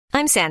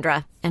I'm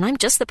Sandra, and I'm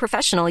just the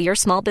professional your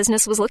small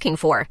business was looking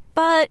for.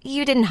 But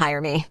you didn't hire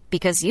me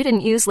because you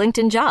didn't use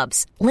LinkedIn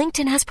Jobs.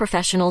 LinkedIn has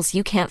professionals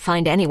you can't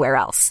find anywhere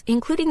else,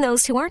 including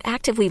those who aren't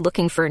actively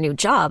looking for a new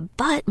job,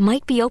 but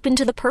might be open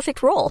to the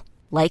perfect role,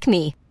 like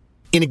me.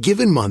 In a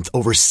given month,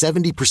 over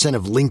 70%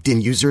 of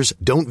LinkedIn users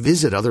don't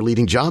visit other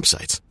leading job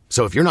sites.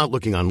 So if you're not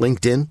looking on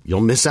LinkedIn,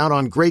 you'll miss out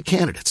on great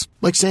candidates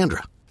like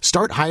Sandra.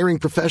 Start hiring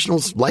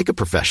professionals like a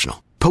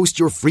professional. Post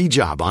your free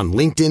job on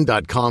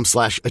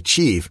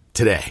linkedin.com/achieve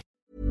today.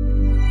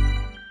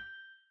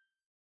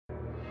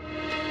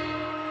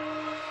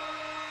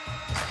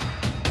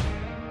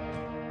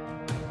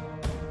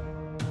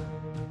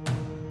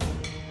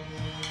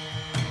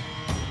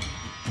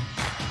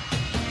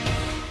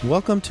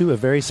 Welcome to a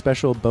very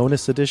special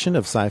bonus edition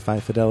of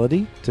Sci-Fi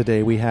Fidelity.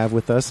 Today we have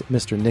with us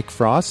Mr. Nick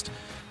Frost,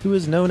 who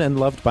is known and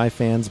loved by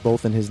fans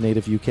both in his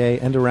native UK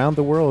and around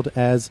the world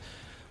as,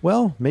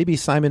 well, maybe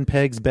Simon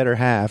Pegg's better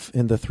half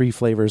in the Three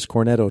Flavors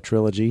Cornetto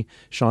trilogy,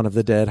 Shaun of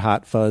the Dead,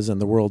 Hot Fuzz, and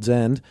The World's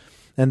End.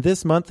 And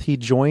this month he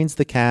joins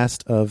the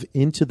cast of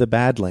Into the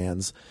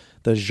Badlands,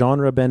 the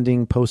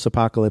genre-bending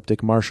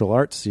post-apocalyptic martial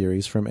arts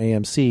series from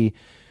AMC,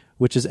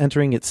 which is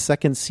entering its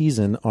second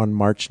season on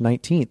March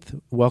 19th.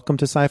 Welcome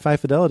to Sci-Fi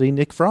Fidelity,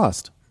 Nick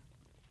Frost.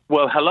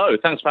 Well, hello.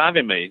 Thanks for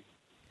having me.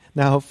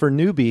 Now, for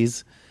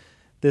newbies,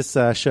 this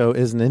show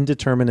is an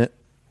indeterminate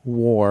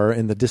war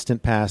in the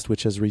distant past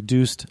which has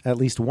reduced at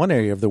least one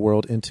area of the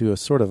world into a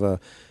sort of a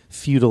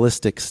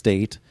feudalistic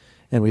state.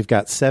 And we've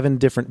got 7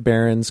 different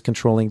barons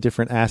controlling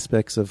different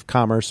aspects of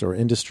commerce or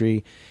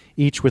industry,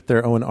 each with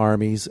their own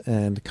armies,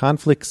 and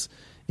conflicts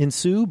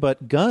ensue,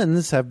 but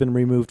guns have been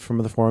removed from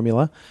the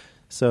formula.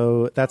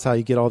 So that's how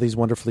you get all these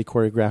wonderfully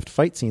choreographed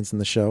fight scenes in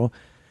the show.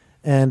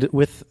 And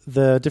with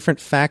the different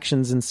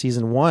factions in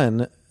season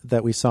 1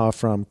 that we saw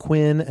from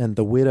Quinn and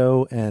the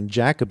Widow and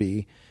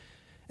Jacoby,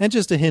 and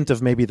just a hint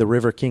of maybe the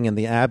River King and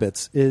the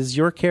Abbots, is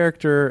your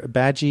character,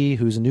 Badgie,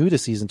 who's new to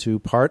season 2,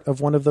 part of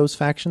one of those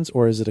factions,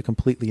 or is it a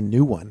completely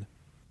new one?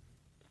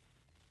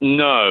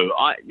 No.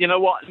 You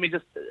know what? Let me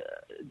just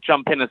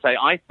jump in and say,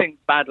 I think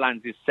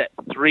Badlands is set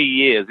 3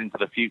 years into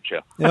the future.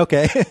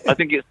 Okay. I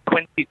think it's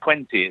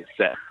 2020 it's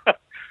set.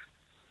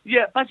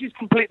 Yeah, Badgie's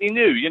completely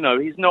new. You know,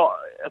 he's not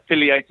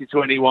affiliated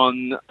to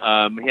anyone.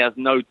 He has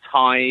no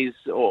ties,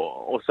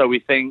 or so we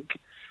think.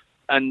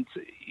 And,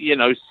 you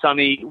know,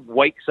 Sonny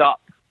wakes up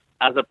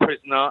as a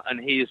prisoner, and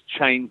he is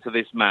chained to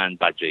this man,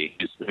 Badgie,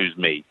 who's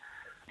me.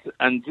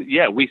 And,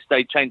 yeah, we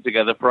stayed chained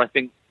together for, I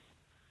think,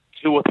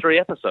 2 or 3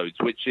 episodes,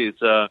 which is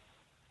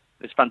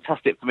it's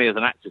fantastic for me as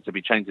an actor to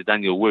be chained to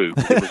Daniel Wu.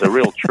 It was a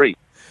real treat.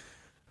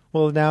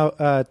 Well, now,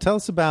 tell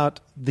us about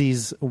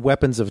these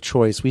weapons of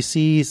choice. We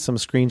see some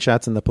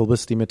screenshots in the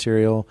publicity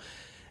material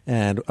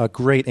and a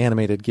great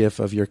animated GIF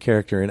of your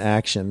character in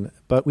action.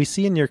 But we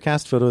see in your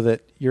cast photo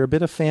that you're a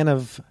bit a fan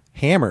of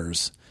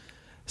hammers.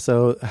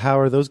 So how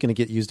are those going to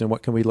get used, and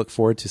what can we look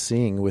forward to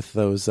seeing with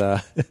those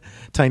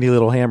tiny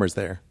little hammers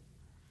there?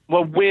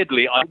 Well,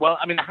 weirdly,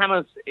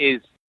 hammers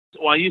is...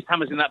 Well, I used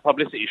hammers in that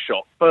publicity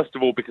shot, first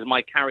of all, because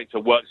my character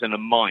works in a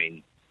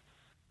mine,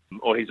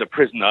 or he's a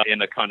prisoner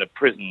in a kind of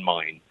prison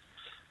mine.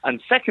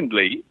 And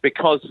secondly,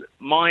 because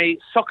my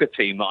soccer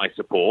team that I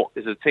support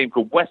is a team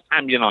called West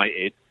Ham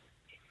United,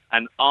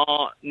 and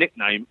our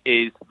nickname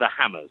is the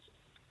Hammers.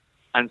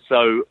 And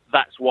so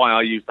that's why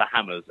I use the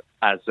Hammers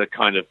as a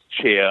kind of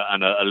cheer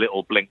and a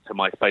little blink to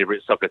my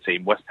favourite soccer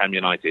team, West Ham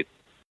United.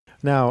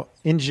 Now,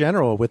 in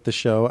general with the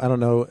show, I don't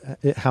know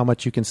how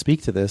much you can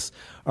speak to this.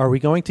 Are we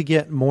going to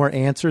get more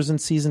answers in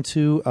season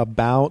 2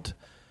 about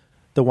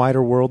the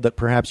wider world that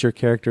perhaps your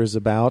character is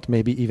about,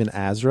 maybe even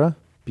Azra,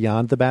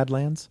 beyond the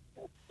Badlands?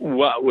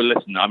 Well,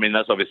 listen, I mean,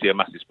 that's obviously a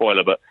massive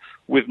spoiler, but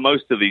with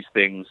most of these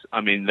things,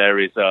 I mean, there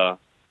is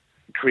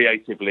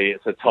creatively,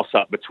 it's a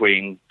toss-up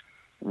between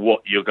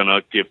what you're going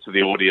to give to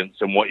the audience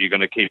and what you're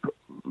going to keep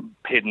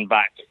hidden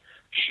back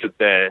should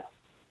there,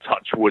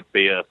 touch wood,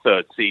 be a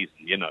 3rd season,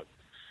 you know.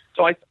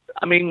 So,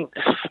 I mean,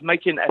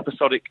 making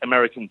episodic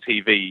American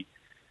TV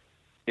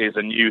is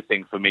a new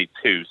thing for me,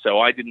 too. So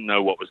I didn't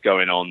know what was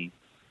going on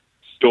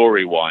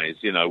story-wise.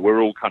 You know,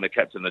 we're all kind of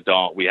kept in the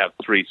dark. We have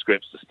 3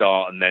 scripts to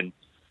start, and then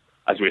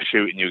as we're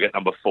shooting, you get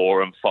number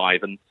 4 and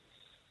 5. And,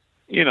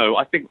 you know,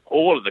 I think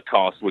all of the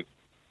cast were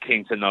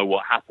keen to know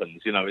what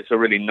happens. You know, it's a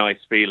really nice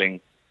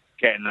feeling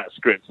getting that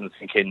script and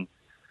thinking,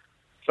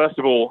 first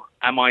of all,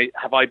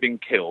 have I been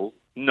killed?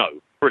 No.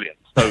 Brilliant.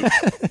 So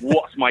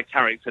what's my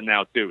character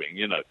now doing,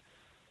 you know?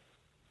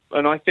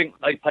 And I think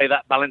they play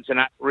that balancing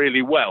act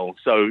really well.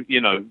 So, you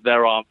know,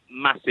 there are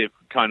massive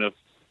kind of,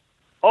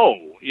 oh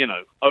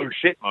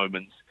shit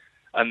moments.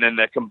 And then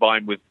they're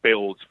combined with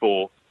builds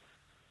for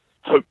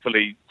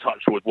hopefully,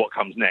 touch wood, what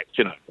comes next,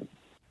 you know?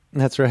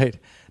 That's right.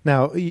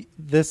 Now,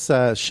 this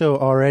show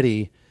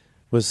already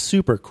was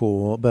super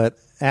cool, but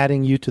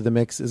adding you to the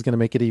mix is going to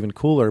make it even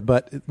cooler.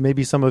 But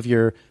maybe some of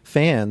your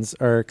fans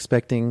are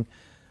expecting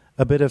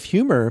a bit of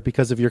humor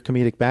because of your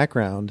comedic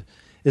background.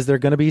 Is there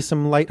going to be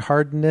some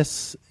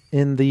lightheartedness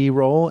in the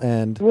role?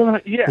 And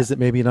is it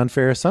maybe an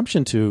unfair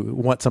assumption to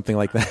want something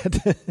like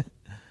that?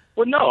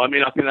 Well, no, I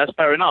mean, I think that's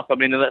fair enough. I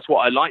mean, that's what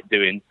I like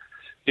doing,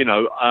 you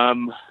know.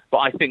 But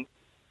I think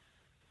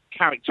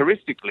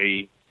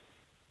characteristically,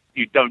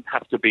 you don't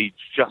have to be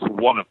just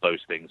one of those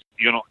things.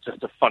 You're not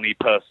just a funny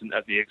person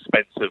at the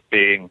expense of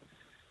being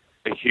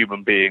a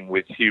human being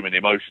with human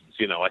emotions.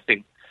 You know, I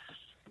think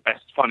the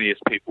best,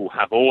 funniest people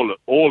have all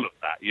of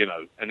that, you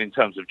know. And in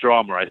terms of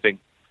drama, I think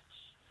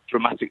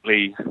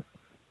dramatically,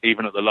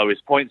 even at the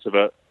lowest points of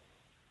it,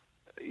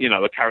 you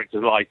know, a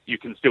character's life, you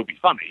can still be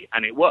funny,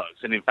 and it works.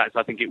 And in fact,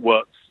 I think it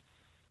works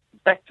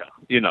better,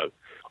 you know.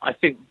 I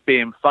think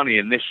being funny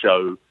in this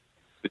show,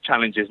 the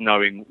challenge is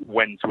knowing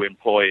when to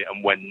employ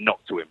and when not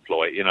to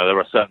employ. You know, there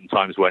are certain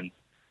times when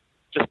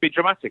just be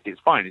dramatic, it's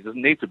fine. It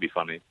doesn't need to be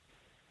funny.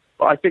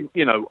 But I think,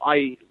 you know,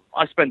 I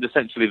spend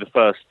essentially the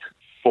first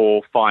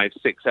 4, 5,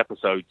 6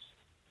 episodes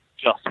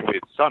just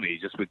with Sonny,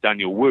 just with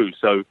Daniel Wu.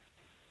 So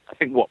I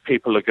think what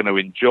people are going to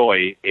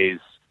enjoy is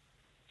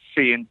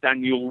seeing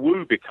Daniel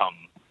Wu become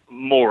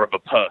more of a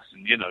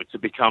person, you know, to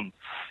become,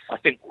 I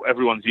think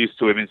everyone's used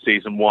to him in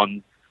season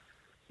 1.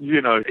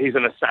 You know, he's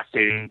an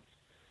assassin.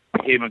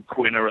 Him and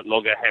Quinn are at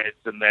loggerheads,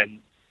 and then,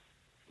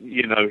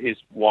 you know, his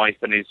wife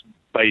and his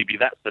baby,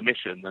 that's the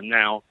mission. And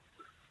now,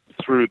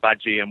 through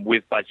Badgie and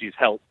with Badgie's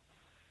help,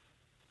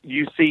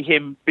 you see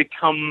him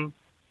become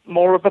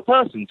more of a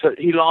person. So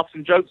he laughs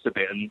and jokes a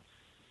bit, and,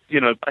 you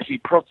know,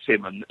 Badgie prods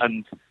him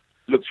and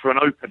looks for an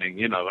opening,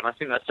 you know, and I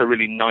think that's a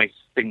really nice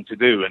thing to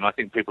do, and I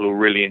think people will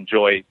really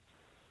enjoy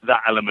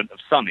that element of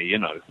Sonny, you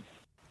know.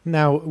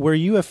 Now, were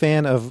you a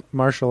fan of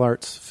martial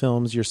arts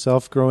films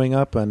yourself growing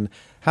up, and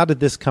how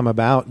did this come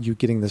about, you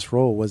getting this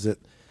role? Was it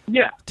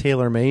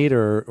tailor-made,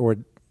 or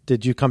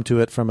did you come to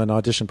it from an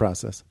audition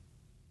process?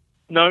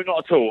 No,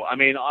 not at all. I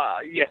mean,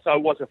 yes, I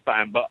was a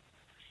fan, but,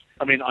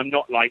 I mean, I'm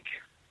not like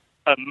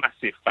a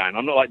massive fan.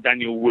 I'm not like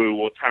Daniel Wu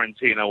or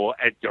Tarantino or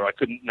Edgar. I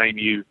couldn't name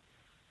you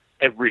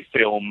every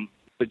film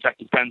that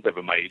Jackie Chan's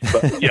ever made.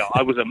 But, yeah,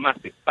 I was a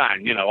massive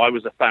fan. You know, I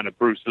was a fan of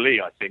Bruce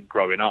Lee, I think,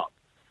 growing up.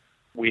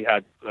 We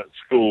had at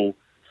school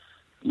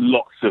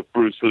lots of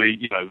Bruce Lee.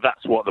 You know,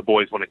 that's what the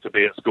boys wanted to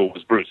be at school,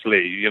 was Bruce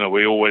Lee. You know,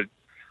 we all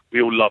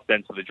loved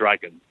Enter the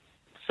Dragon.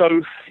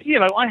 So, you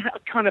know, I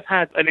kind of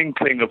had an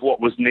inkling of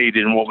what was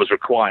needed and what was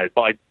required,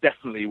 but I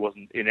definitely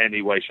wasn't in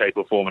any way, shape,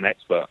 or form an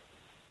expert.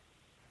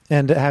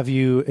 And have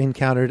you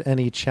encountered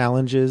any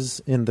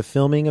challenges in the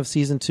filming of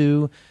season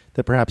 2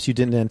 that perhaps you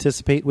didn't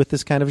anticipate with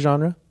this kind of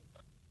genre?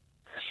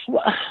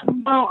 Well,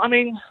 I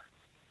mean,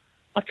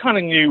 I kind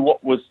of knew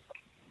what was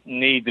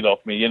needed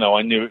of me. You know,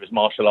 I knew it was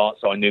martial arts,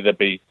 so I knew there'd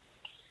be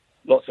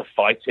lots of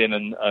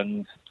fighting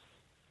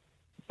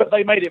but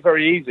they made it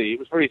very easy. It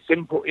was very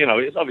simple. You know,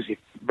 it's obviously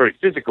very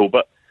physical,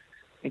 but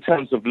in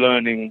terms of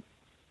learning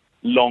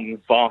long,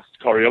 vast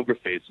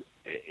choreographies,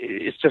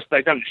 it's just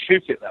they don't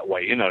shoot it that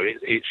way. You know,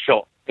 it's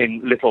shot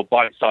in little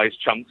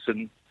bite-sized chunks,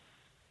 and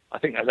I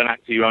think as an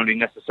actor you only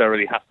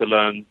necessarily have to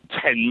learn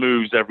 10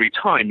 moves every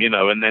time, you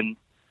know, and then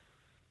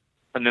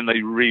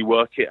they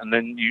rework it, and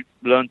then you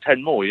learn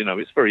 10 more. You know,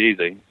 it's very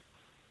easy.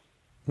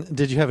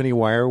 Did you have any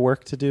wire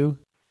work to do?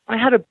 I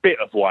had a bit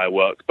of wire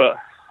work, but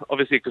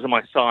obviously because of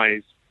my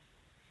size,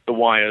 the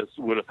wires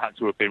would have had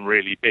to have been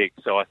really big.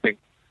 So I think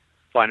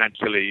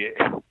financially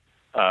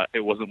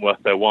it wasn't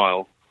worth their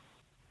while.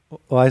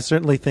 Well, I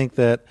certainly think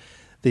that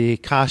the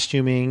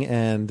costuming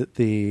and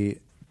the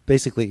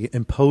basically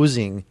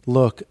imposing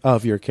look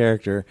of your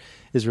character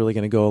is really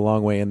going to go a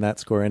long way in that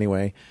score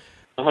anyway.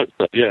 I hope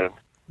so, yeah.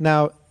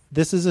 Now,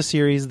 this is a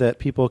series that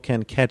people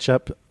can catch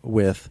up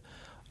with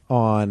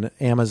on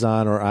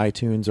Amazon or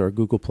iTunes or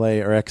Google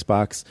Play or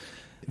Xbox,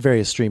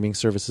 various streaming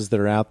services that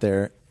are out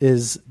there.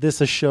 Is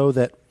this a show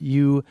that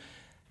you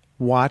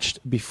watched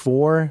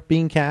before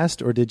being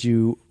cast, or did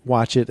you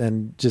watch it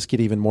and just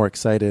get even more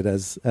excited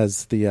as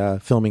the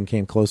filming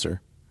came closer?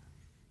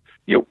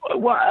 Yeah,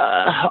 well,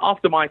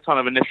 after my kind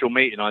of initial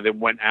meeting, I then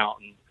went out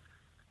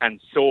and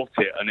sought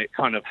it, and it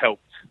kind of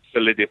helped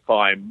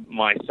solidify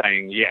my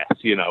saying yes.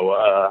 You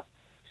know,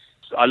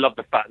 I love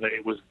the fact that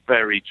it was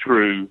very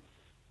true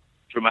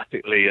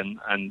dramatically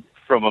and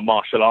from a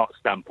martial arts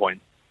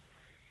standpoint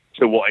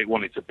to what it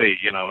wanted to be,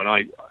 you know, and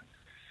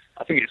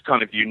I think it's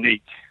kind of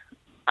unique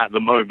at the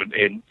moment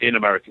in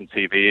American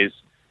TV is,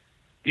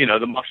 you know,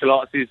 the martial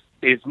arts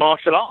is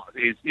martial arts,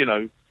 is, you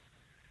know,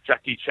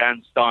 Jackie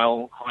Chan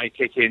style, high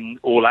kicking,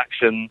 all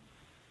action,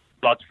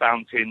 blood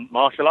fountain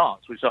martial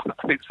arts, which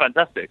I think is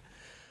fantastic.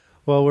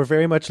 Well, we're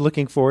very much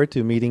looking forward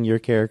to meeting your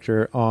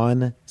character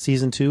on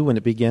season 2 when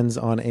it begins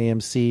on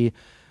AMC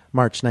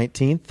March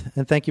 19th.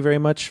 And thank you very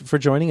much for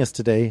joining us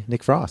today,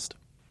 Nick Frost.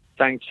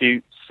 Thank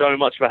you so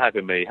much for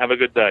having me. Have a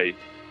good day.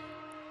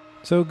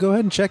 So go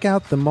ahead and check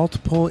out the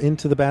multiple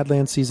Into the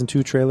Badlands Season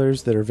 2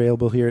 trailers that are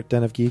available here at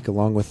Den of Geek,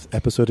 along with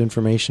episode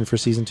information for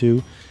Season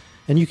 2.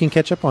 And you can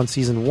catch up on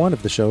Season 1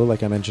 of the show,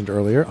 like I mentioned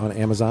earlier, on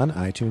Amazon,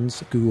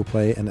 iTunes, Google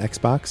Play, and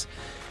Xbox.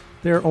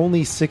 There are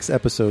only 6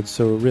 episodes,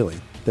 so really,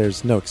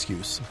 there's no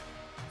excuse.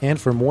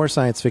 And for more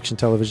science fiction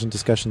television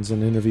discussions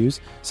and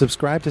interviews,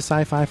 subscribe to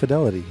Sci-Fi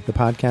Fidelity, the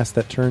podcast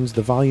that turns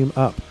the volume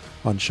up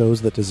on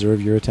shows that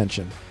deserve your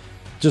attention.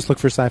 Just look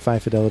for Sci-Fi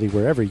Fidelity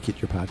wherever you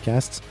get your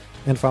podcasts,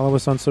 and follow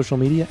us on social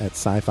media at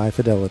Sci-Fi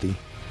Fidelity.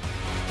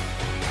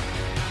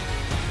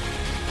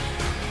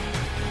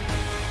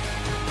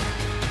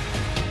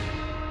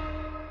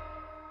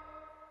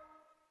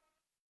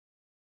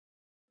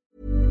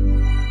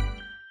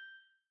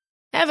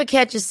 Ever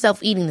catch yourself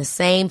eating the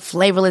same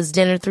flavorless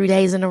dinner 3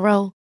 days in a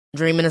row?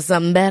 Dreaming of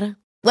something better?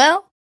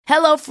 Well,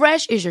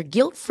 HelloFresh is your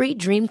guilt-free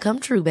dream come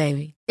true,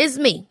 baby. It's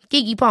me,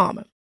 Keke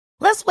Palmer.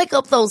 Let's wake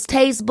up those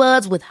taste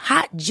buds with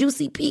hot,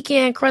 juicy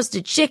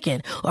pecan-crusted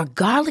chicken or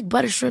garlic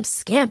butter shrimp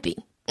scampi.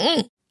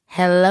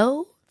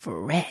 Hello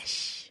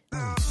Fresh.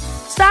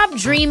 Stop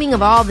dreaming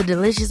of all the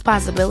delicious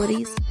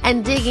possibilities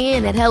and dig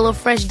in at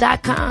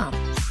HelloFresh.com.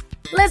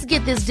 Let's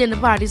get this dinner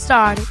party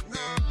started.